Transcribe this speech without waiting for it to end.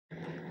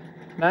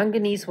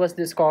Manganese was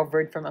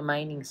discovered from a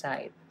mining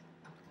site.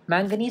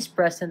 Manganese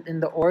present in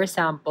the ore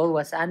sample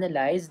was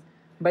analyzed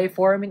by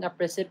forming a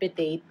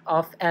precipitate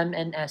of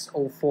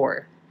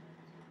MnSO4.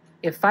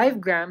 If 5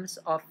 grams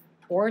of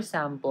ore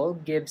sample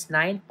gives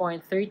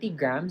 9.30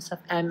 grams of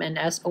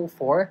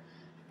MnSO4,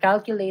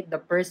 calculate the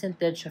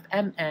percentage of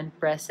Mn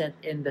present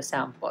in the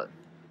sample.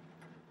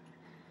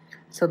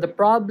 So the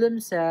problem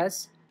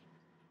says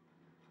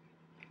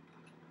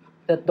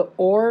that the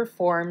ore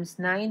forms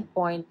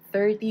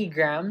 9.30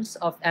 grams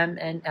of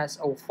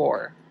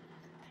MnSO4.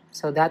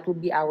 So that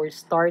would be our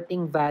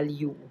starting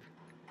value.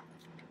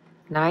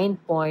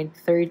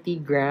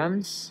 9.30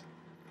 grams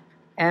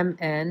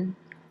MnSO4.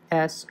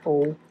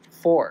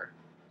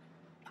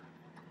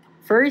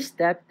 First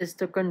step is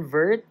to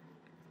convert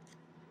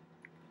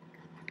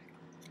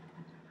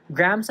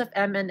grams of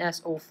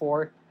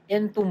MnSO4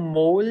 into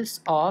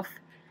moles of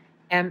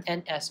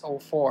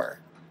MnSO4.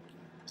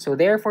 So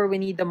therefore, we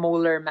need the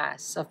molar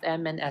mass of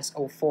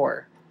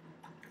MnSO4.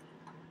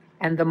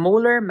 And the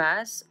molar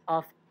mass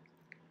of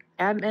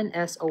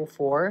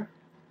MnSO4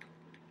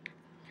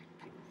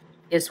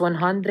 is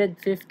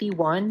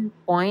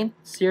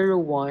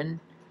 151.01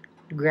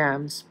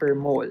 grams per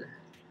mole.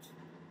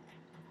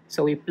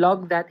 So we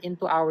plug that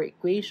into our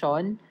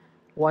equation.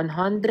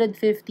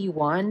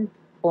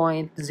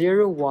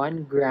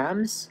 151.01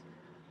 grams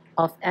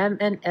of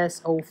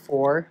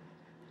MnSO4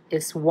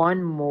 is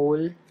 1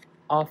 mole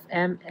of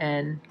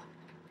MnSO4.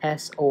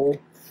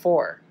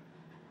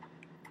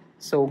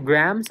 So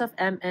grams of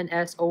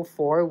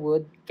MnSO4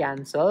 would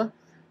cancel.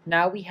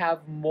 Now we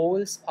have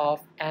moles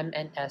of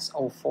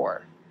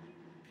MnSO4.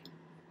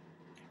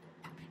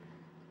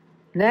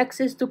 Next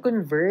is to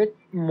convert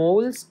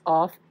moles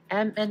of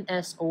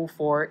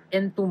MnSO4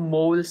 into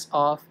moles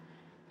of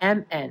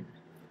Mn.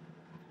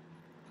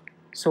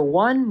 So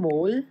 1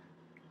 mole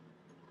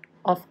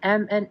of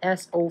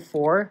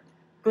MnSO4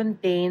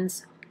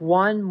 contains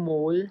 1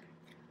 mole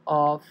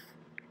of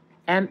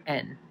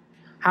Mn.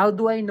 How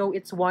do I know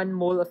it's 1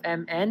 mole of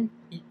Mn?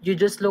 You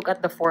just look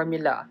at the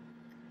formula.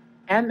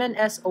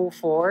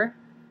 MnSO4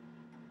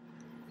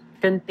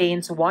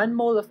 contains 1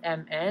 mole of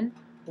Mn,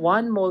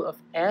 1 mole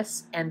of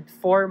S, and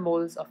 4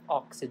 moles of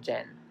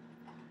oxygen.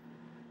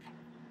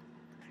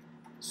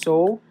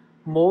 So,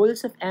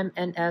 moles of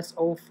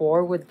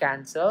MnSO4 would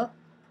cancel.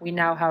 We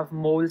now have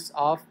moles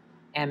of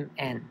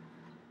Mn.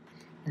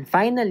 And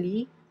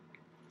finally,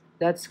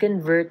 let's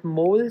convert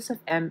moles of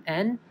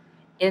Mn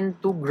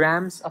into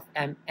grams of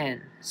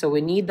Mn. So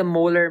we need the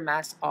molar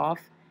mass of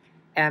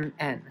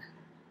Mn.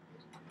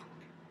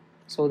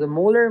 So the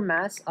molar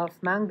mass of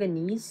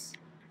manganese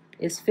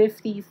is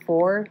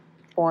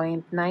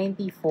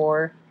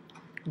 54.94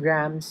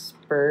 grams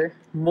per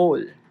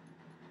mole.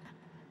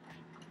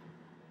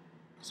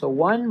 So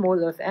 1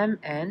 mole of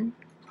Mn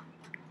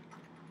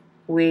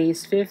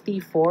weighs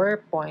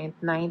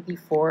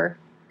 54.94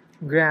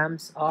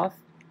 grams of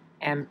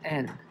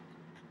Mn.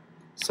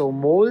 So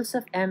moles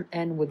of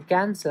Mn would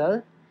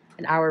cancel,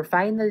 and our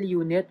final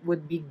unit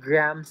would be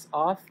grams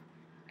of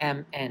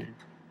Mn.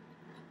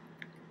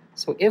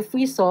 So if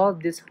we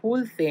solve this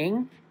whole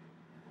thing,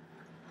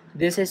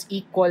 this is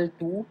equal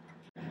to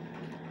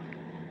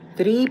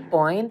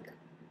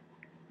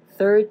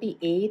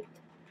 3.38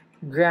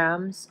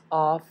 grams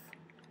of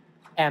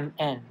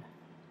Mn.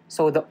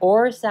 So the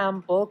ore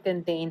sample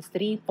contains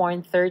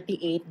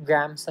 3.38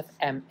 grams of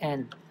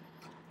Mn.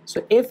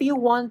 So if you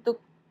want to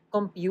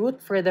compute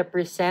for the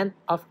percent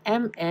of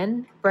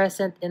Mn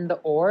present in the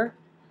ore,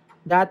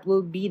 that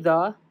will be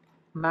the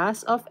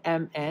mass of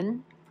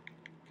Mn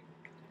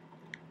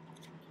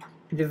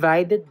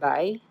divided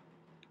by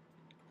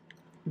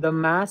the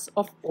mass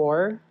of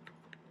ore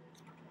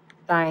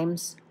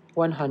times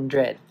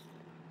 100.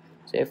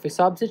 So if we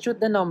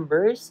substitute the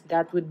numbers,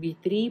 that would be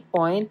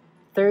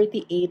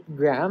 3.38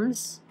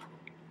 grams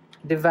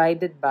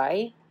divided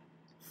by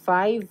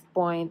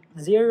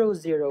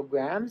 5.00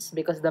 grams,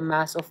 because the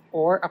mass of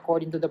ore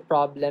according to the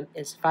problem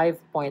is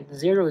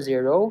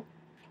 5.00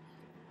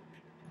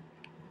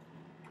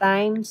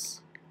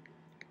 times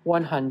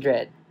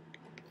 100.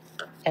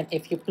 And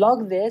if you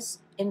plug this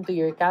into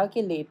your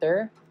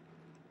calculator,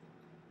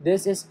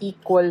 this is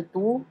equal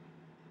to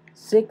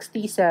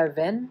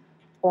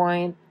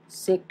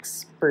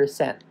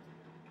 67.6%.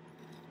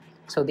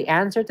 So the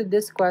answer to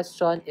this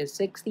question is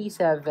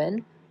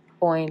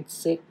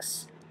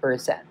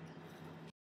 67.6%.